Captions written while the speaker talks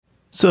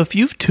So if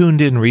you've tuned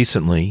in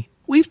recently,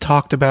 we've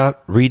talked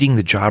about reading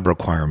the job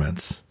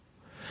requirements.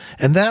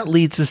 And that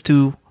leads us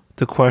to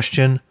the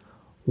question,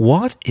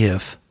 what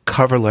if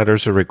cover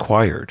letters are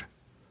required?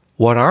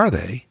 What are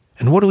they?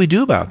 And what do we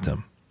do about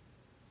them?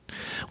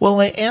 Well,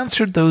 I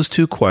answered those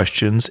two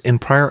questions in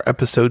prior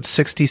episodes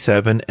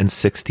 67 and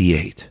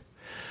 68.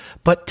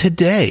 But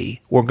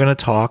today, we're going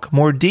to talk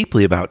more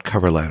deeply about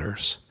cover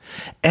letters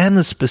and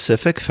the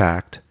specific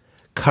fact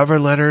cover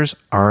letters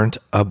aren't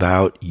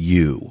about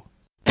you.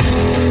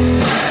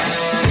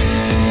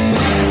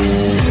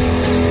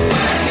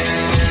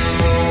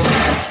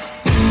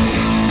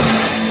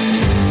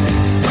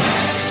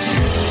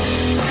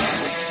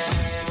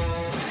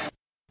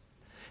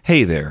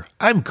 Hey there,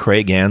 I'm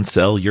Craig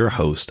Ansell, your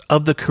host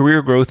of the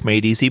Career Growth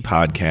Made Easy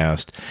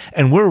podcast,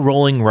 and we're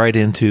rolling right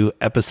into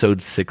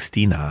episode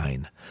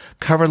 69.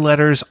 Cover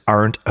letters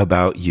aren't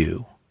about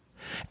you.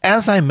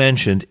 As I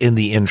mentioned in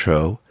the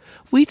intro,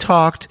 we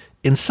talked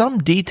in some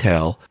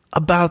detail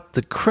about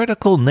the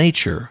critical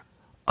nature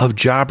of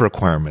job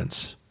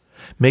requirements,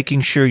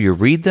 making sure you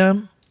read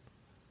them,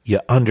 you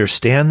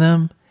understand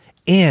them,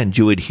 and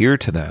you adhere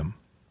to them.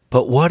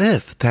 But what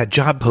if that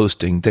job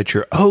posting that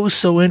you're oh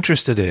so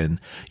interested in,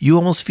 you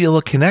almost feel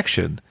a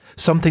connection,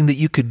 something that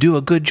you could do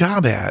a good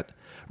job at,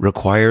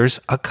 requires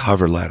a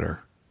cover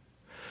letter?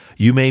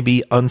 You may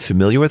be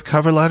unfamiliar with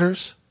cover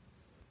letters,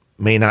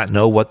 may not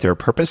know what their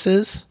purpose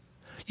is.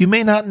 You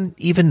may not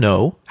even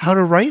know how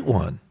to write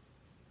one.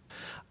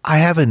 I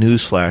have a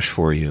newsflash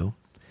for you.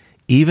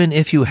 Even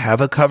if you have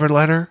a cover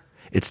letter,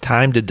 it's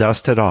time to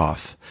dust it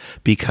off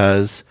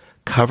because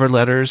cover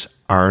letters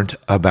aren't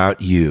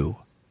about you.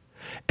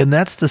 And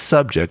that's the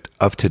subject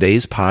of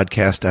today's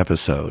podcast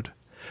episode.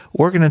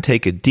 We're going to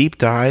take a deep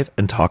dive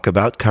and talk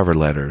about cover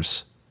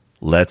letters.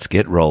 Let's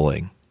get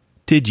rolling.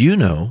 Did you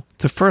know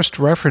the first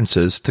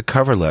references to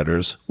cover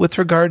letters with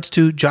regards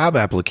to job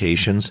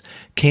applications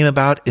came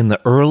about in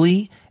the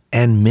early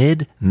and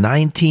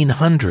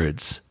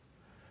mid-1900s?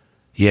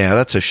 Yeah,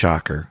 that's a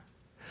shocker.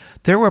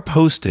 There were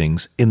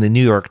postings in the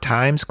New York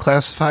Times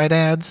classified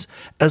ads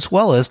as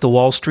well as the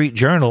Wall Street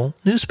Journal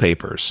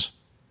newspapers.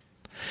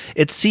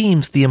 It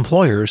seems the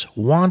employers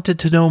wanted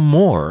to know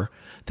more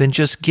than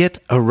just get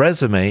a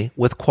resume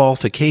with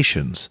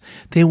qualifications.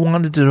 They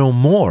wanted to know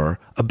more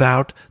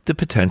about the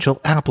potential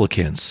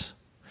applicants.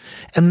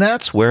 And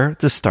that's where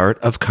the start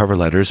of cover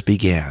letters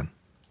began.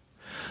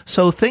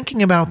 So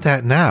thinking about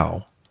that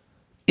now,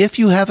 if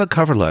you have a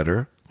cover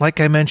letter, like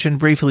I mentioned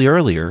briefly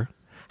earlier,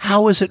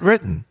 how is it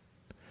written?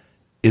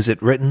 Is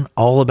it written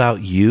all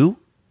about you?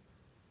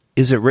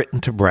 Is it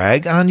written to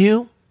brag on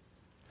you?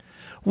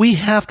 We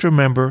have to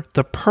remember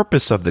the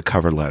purpose of the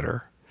cover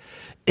letter.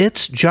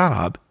 Its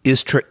job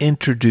is to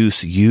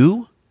introduce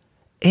you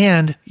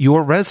and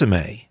your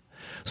resume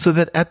so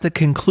that at the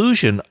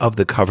conclusion of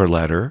the cover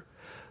letter,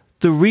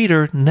 the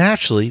reader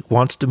naturally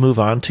wants to move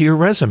on to your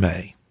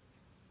resume.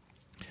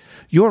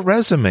 Your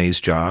resume's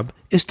job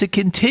is to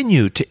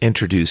continue to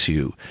introduce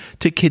you,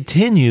 to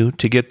continue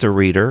to get the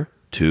reader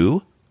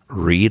to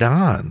read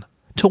on,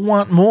 to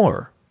want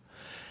more.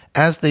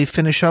 As they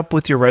finish up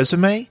with your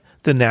resume,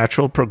 the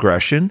natural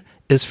progression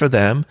is for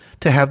them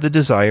to have the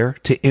desire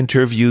to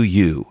interview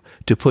you,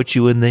 to put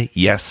you in the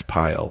yes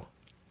pile.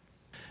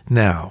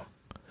 Now,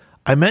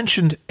 I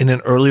mentioned in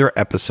an earlier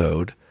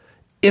episode,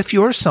 if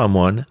you're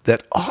someone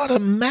that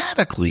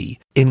automatically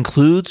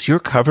includes your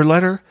cover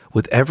letter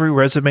with every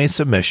resume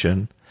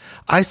submission,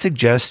 I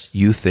suggest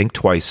you think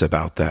twice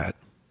about that.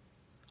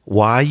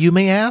 Why, you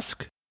may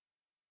ask?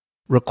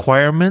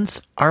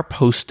 Requirements are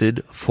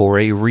posted for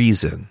a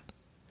reason.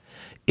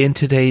 In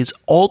today's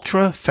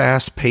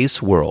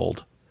ultra-fast-paced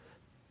world,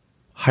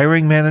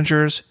 hiring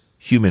managers,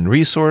 human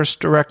resource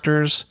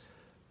directors,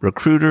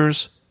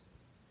 recruiters,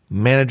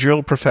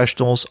 managerial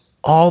professionals,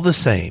 all the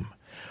same,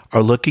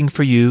 are looking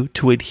for you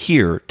to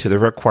adhere to the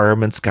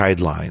requirements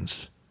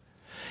guidelines.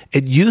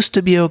 It used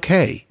to be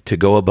okay to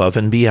go above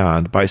and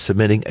beyond by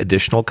submitting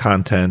additional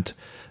content,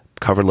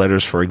 cover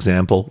letters, for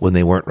example, when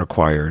they weren't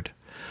required.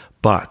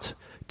 But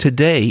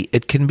today,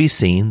 it can be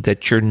seen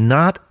that you're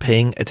not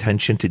paying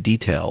attention to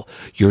detail.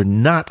 You're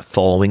not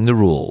following the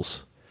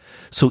rules.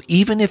 So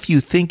even if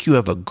you think you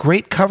have a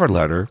great cover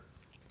letter,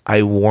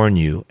 I warn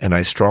you and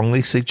I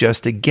strongly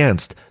suggest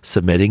against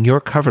submitting your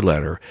cover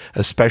letter,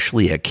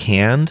 especially a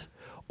canned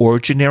or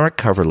generic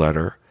cover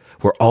letter,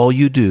 where all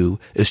you do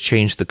is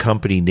change the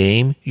company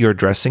name you're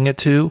addressing it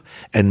to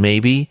and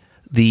maybe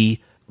the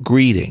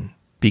greeting,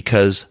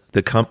 because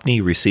the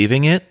company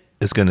receiving it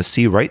is going to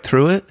see right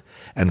through it.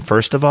 And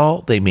first of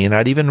all, they may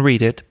not even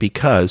read it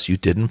because you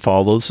didn't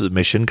follow the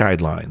submission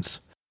guidelines.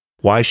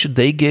 Why should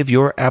they give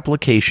your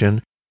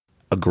application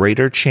a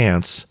greater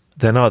chance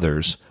than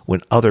others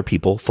when other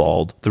people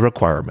followed the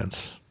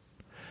requirements?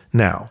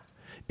 Now,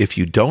 if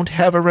you don't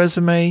have a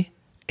resume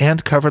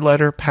and cover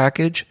letter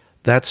package,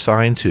 that's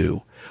fine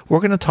too. We're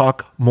going to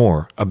talk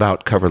more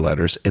about cover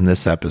letters in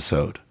this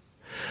episode.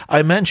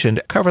 I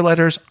mentioned cover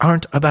letters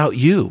aren't about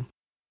you.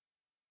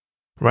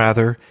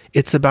 Rather,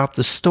 it's about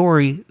the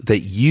story that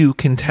you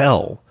can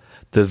tell,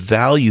 the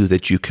value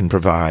that you can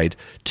provide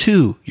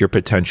to your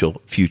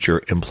potential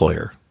future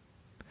employer.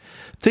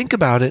 Think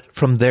about it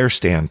from their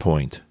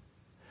standpoint.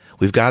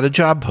 We've got a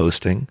job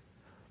posting.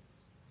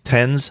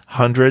 Tens,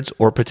 hundreds,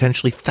 or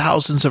potentially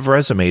thousands of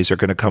resumes are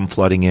going to come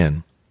flooding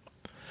in.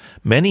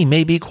 Many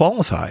may be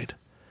qualified.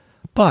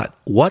 But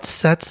what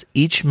sets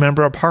each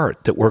member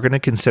apart that we're going to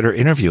consider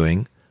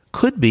interviewing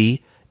could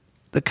be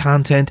the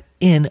content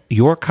in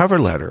your cover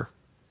letter.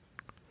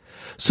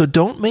 So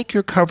don't make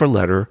your cover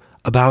letter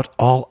about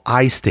all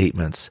I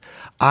statements.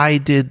 I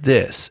did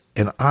this,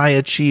 and I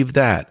achieved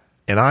that,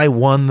 and I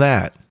won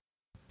that.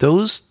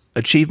 Those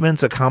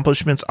achievements,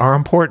 accomplishments are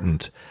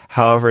important.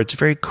 However, it's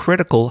very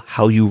critical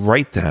how you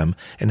write them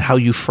and how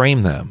you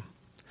frame them.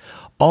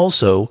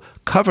 Also,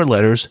 cover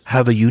letters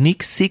have a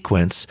unique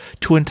sequence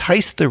to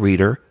entice the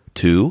reader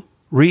to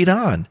read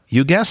on.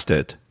 You guessed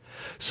it.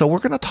 So we're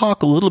going to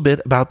talk a little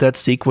bit about that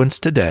sequence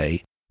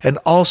today. And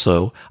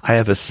also, I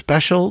have a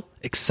special,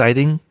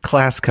 exciting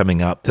class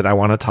coming up that I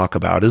want to talk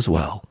about as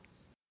well.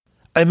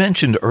 I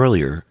mentioned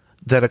earlier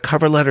that a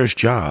cover letter's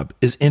job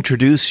is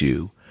introduce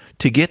you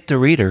to get the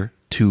reader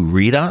to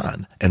read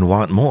on and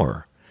want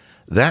more.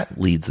 That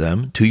leads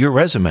them to your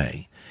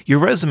resume. Your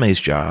resume's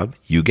job,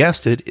 you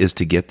guessed it, is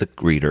to get the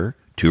reader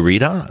to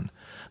read on.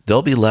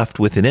 They'll be left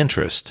with an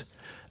interest,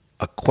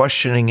 a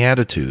questioning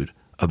attitude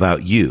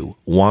about you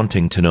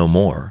wanting to know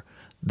more.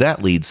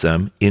 That leads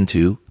them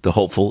into the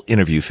hopeful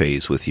interview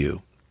phase with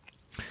you.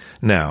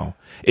 Now,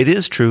 it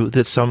is true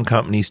that some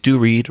companies do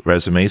read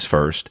resumes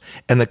first,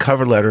 and the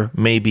cover letter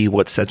may be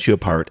what sets you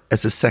apart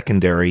as a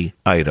secondary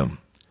item.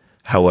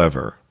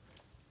 However,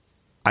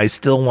 I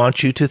still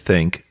want you to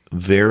think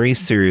very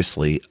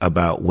seriously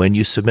about when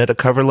you submit a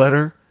cover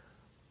letter,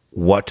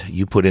 what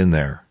you put in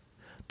there.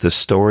 The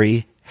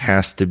story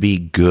has to be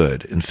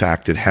good. In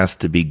fact, it has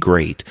to be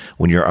great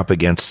when you're up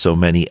against so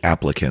many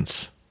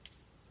applicants.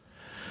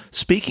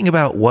 Speaking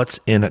about what's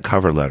in a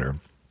cover letter,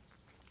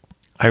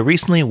 I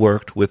recently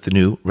worked with the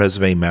new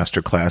Resume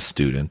Masterclass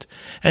student,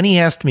 and he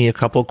asked me a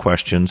couple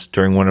questions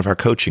during one of our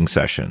coaching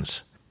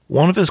sessions.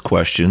 One of his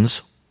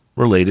questions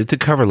related to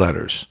cover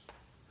letters.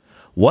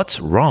 What's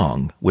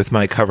wrong with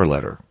my cover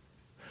letter?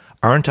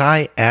 Aren't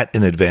I at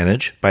an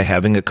advantage by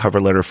having a cover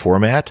letter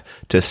format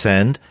to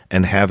send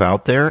and have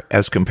out there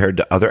as compared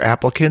to other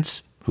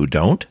applicants who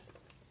don't?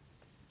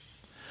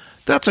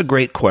 That's a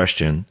great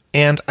question,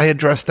 and I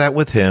addressed that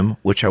with him,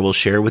 which I will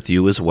share with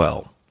you as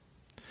well.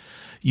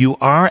 You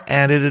are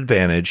at an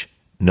advantage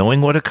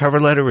knowing what a cover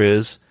letter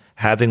is,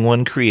 having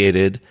one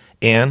created,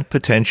 and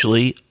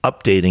potentially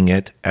updating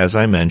it, as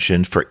I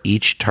mentioned, for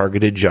each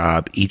targeted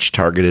job, each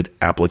targeted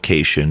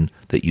application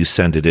that you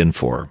send it in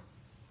for.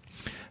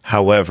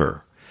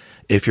 However,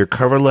 if your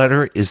cover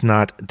letter is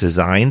not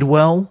designed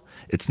well,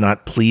 it's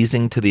not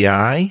pleasing to the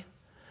eye,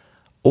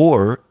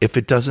 or if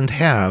it doesn't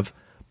have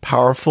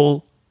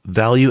powerful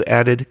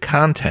value-added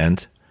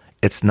content,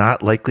 it's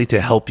not likely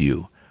to help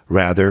you.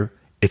 Rather,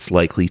 it's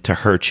likely to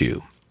hurt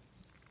you.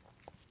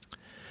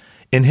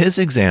 In his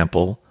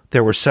example,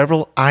 there were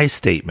several I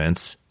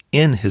statements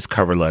in his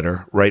cover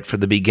letter right from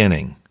the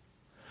beginning.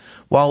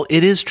 While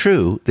it is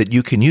true that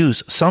you can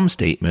use some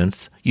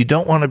statements, you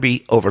don't want to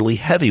be overly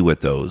heavy with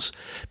those,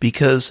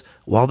 because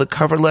while the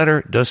cover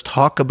letter does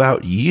talk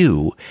about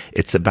you,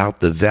 it's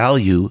about the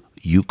value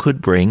you could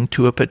bring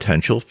to a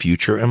potential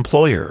future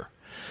employer.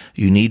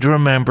 You need to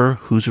remember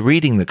who's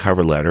reading the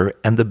cover letter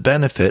and the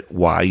benefit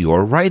why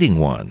you're writing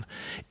one.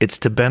 It's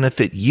to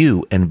benefit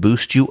you and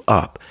boost you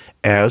up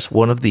as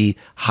one of the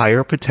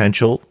higher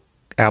potential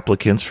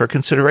applicants for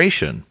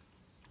consideration.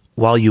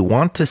 While you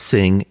want to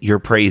sing your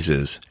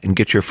praises and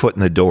get your foot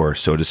in the door,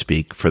 so to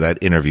speak, for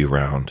that interview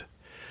round,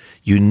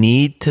 you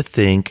need to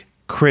think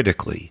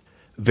critically,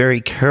 very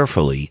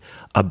carefully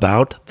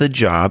about the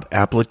job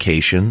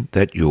application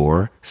that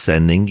you're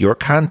sending your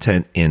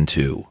content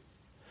into.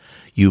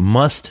 You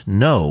must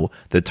know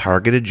the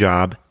targeted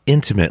job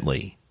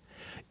intimately.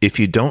 If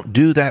you don't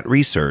do that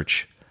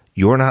research,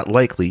 you're not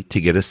likely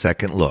to get a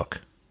second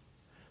look.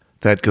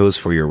 That goes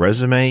for your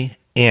resume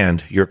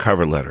and your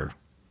cover letter.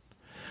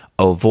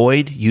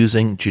 Avoid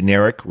using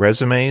generic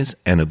resumes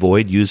and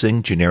avoid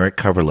using generic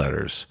cover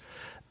letters.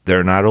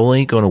 They're not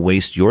only going to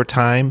waste your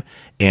time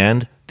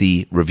and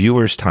the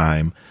reviewer's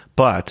time,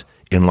 but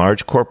in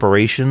large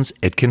corporations,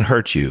 it can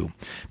hurt you,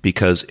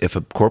 because if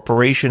a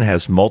corporation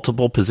has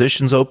multiple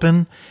positions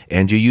open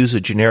and you use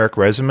a generic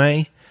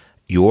resume,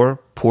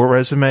 your poor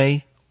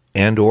resume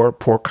and or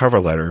poor cover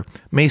letter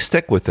may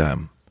stick with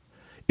them.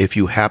 If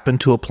you happen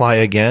to apply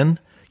again,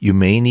 you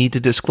may need to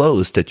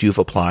disclose that you've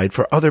applied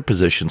for other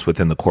positions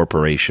within the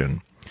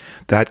corporation.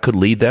 That could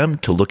lead them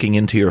to looking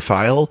into your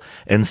file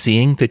and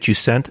seeing that you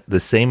sent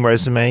the same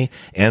resume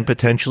and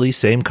potentially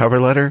same cover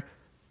letter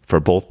for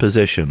both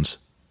positions.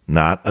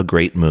 Not a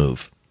great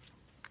move.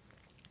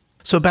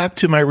 So back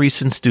to my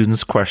recent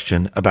student's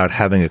question about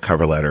having a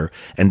cover letter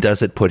and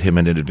does it put him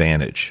at an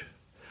advantage?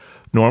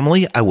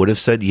 Normally, I would have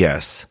said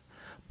yes,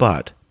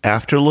 but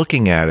after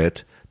looking at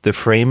it, the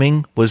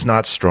framing was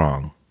not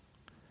strong.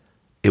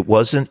 It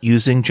wasn't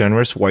using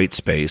generous white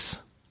space,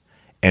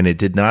 and it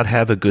did not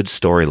have a good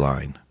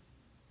storyline.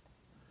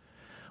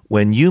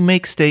 When you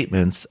make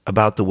statements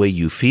about the way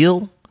you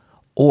feel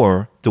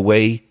or the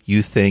way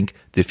you think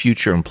the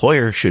future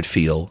employer should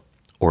feel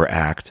or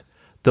act,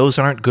 those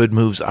aren't good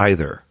moves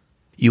either.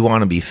 You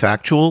want to be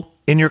factual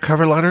in your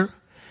cover letter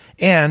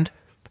and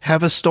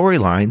have a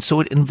storyline so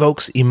it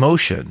invokes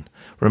emotion.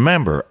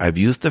 Remember, I've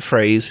used the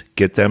phrase,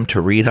 get them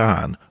to read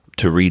on,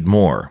 to read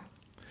more.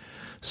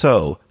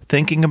 So,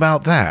 thinking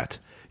about that,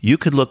 you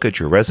could look at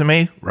your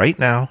resume right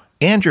now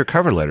and your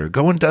cover letter,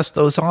 go and dust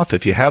those off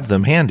if you have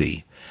them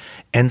handy,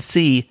 and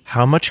see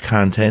how much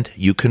content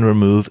you can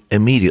remove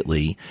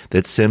immediately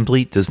that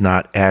simply does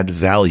not add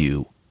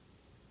value.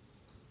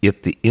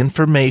 If the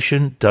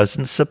information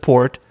doesn't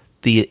support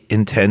the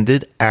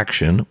intended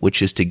action,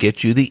 which is to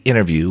get you the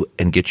interview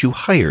and get you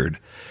hired,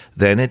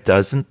 then it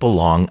doesn't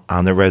belong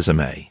on the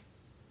resume.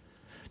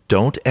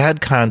 Don't add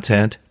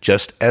content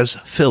just as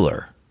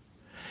filler.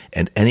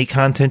 And any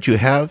content you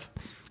have,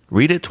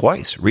 read it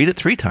twice, read it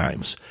 3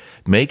 times.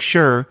 Make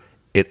sure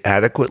it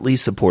adequately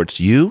supports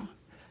you,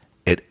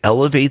 it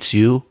elevates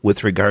you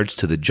with regards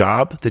to the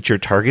job that you're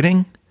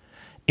targeting,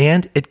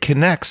 and it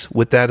connects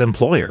with that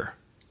employer.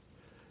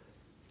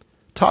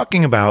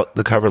 Talking about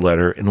the cover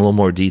letter in a little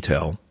more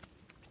detail,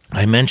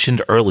 I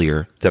mentioned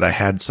earlier that I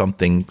had some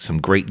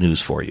great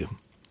news for you.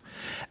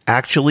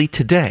 Actually,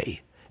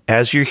 today,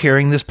 as you're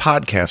hearing this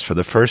podcast for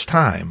the first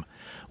time,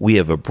 we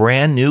have a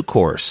brand new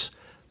course,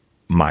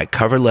 My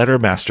Cover Letter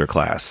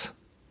Masterclass.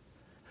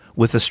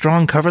 With a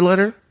strong cover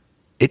letter,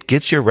 it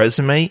gets your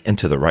resume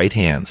into the right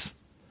hands.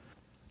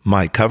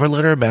 My Cover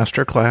Letter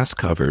Masterclass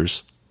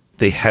covers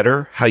the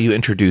header, how you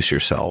introduce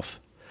yourself,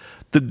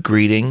 the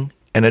greeting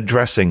and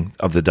addressing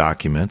of the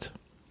document,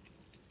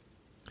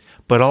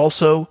 but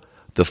also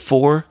the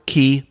 4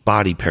 key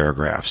body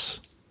paragraphs,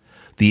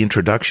 the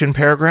introduction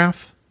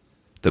paragraph,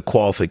 the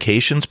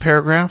qualifications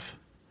paragraph,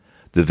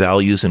 the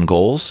values and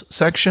goals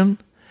section,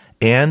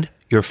 and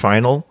your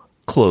final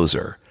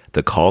closer,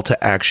 the call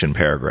to action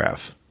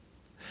paragraph.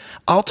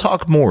 I'll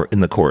talk more in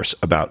the course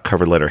about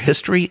cover letter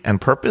history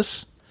and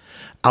purpose.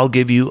 I'll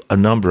give you a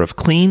number of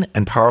clean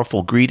and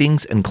powerful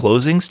greetings and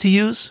closings to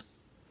use.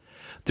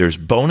 There's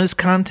bonus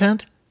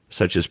content,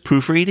 such as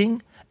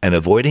proofreading and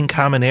avoiding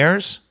common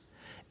errors,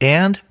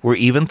 and we're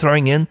even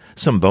throwing in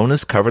some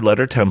bonus cover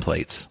letter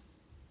templates.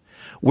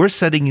 We're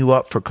setting you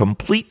up for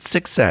complete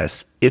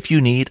success if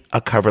you need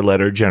a cover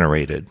letter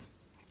generated.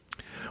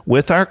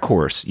 With our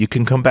course, you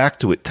can come back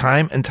to it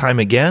time and time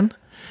again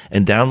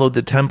and download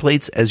the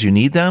templates as you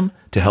need them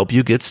to help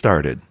you get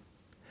started.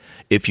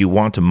 If you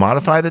want to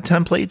modify the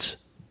templates,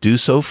 do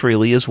so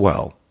freely as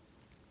well.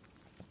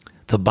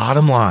 The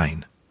bottom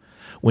line,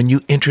 when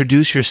you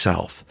introduce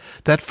yourself,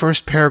 that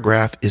first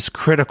paragraph is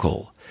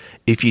critical.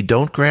 If you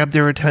don't grab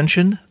their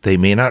attention, they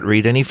may not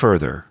read any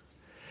further.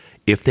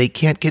 If they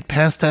can't get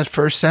past that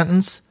first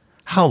sentence,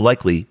 how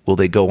likely will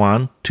they go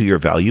on to your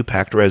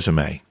value-packed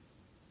resume?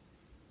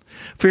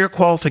 For your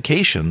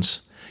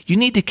qualifications, you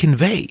need to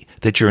convey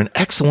that you're an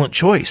excellent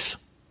choice.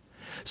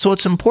 So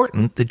it's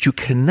important that you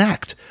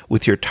connect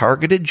with your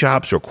targeted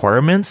job's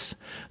requirements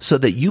so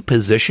that you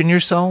position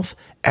yourself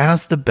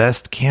as the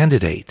best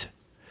candidate.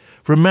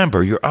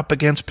 Remember, you're up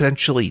against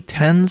potentially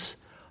tens,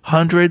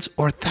 hundreds,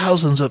 or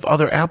thousands of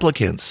other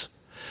applicants.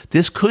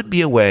 This could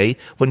be a way,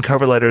 when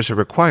cover letters are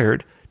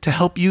required, to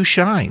help you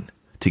shine,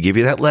 to give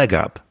you that leg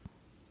up.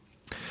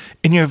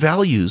 In your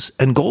values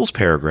and goals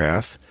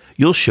paragraph,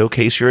 you'll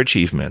showcase your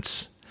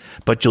achievements,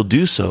 but you'll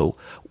do so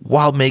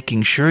while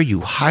making sure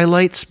you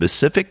highlight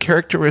specific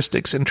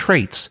characteristics and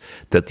traits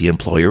that the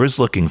employer is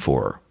looking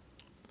for.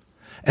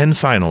 And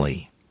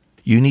finally,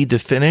 you need to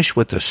finish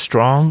with a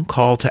strong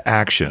call to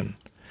action.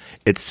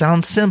 It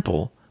sounds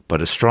simple,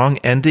 but a strong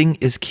ending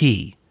is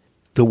key.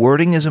 The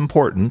wording is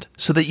important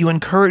so that you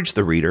encourage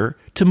the reader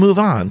to move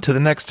on to the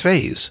next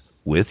phase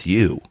with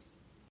you.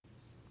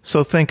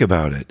 So think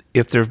about it.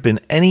 If there have been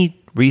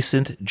any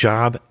recent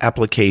job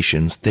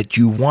applications that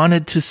you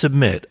wanted to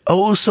submit,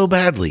 oh so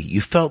badly,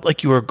 you felt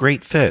like you were a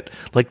great fit,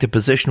 like the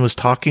position was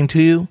talking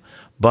to you,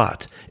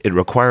 but it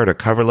required a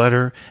cover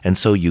letter, and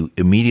so you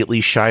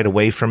immediately shied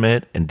away from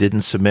it and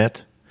didn't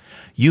submit,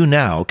 you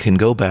now can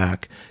go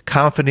back,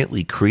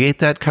 confidently create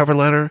that cover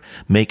letter,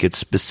 make it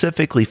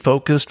specifically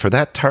focused for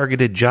that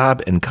targeted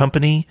job and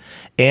company,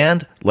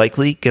 and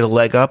likely get a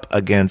leg up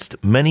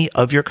against many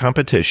of your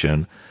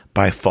competition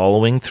by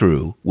following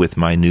through with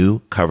my new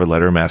Cover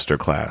Letter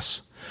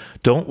Masterclass.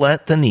 Don't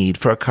let the need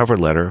for a cover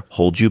letter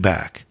hold you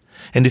back.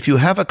 And if you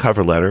have a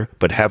cover letter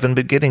but haven't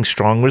been getting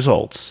strong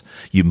results,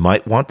 you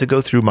might want to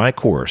go through my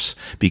course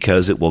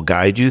because it will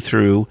guide you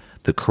through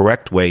the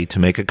correct way to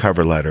make a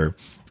cover letter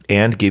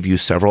and give you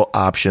several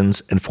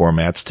options and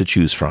formats to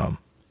choose from.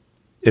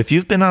 If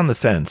you've been on the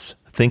fence,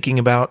 thinking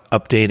about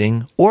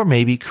updating or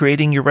maybe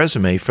creating your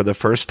resume for the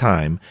first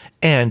time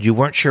and you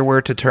weren't sure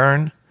where to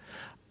turn,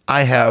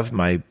 I have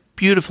my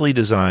beautifully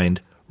designed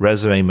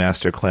Resume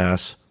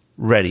Masterclass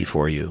ready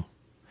for you.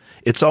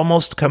 It's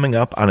almost coming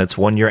up on its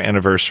 1-year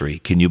anniversary.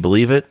 Can you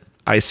believe it?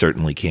 I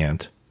certainly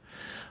can't.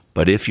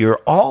 But if you're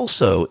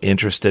also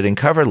interested in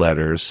cover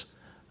letters,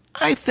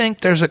 I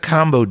think there's a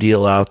combo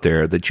deal out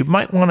there that you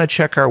might want to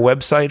check our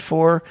website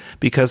for,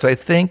 because I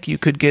think you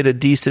could get a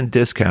decent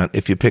discount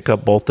if you pick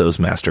up both those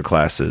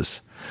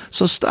masterclasses.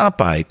 So stop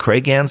by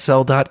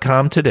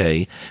craigansell.com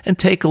today and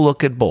take a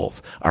look at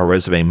both our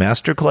Resume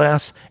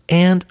Masterclass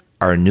and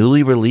our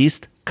newly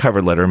released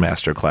Cover Letter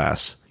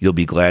Masterclass. You'll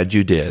be glad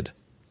you did.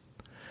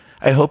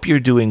 I hope you're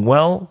doing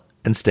well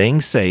and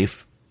staying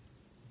safe.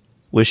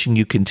 Wishing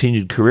you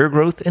continued career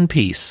growth and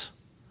peace.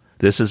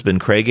 This has been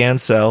Craig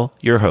Ansell,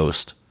 your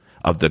host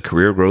of the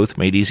Career Growth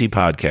Made Easy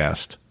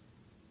podcast.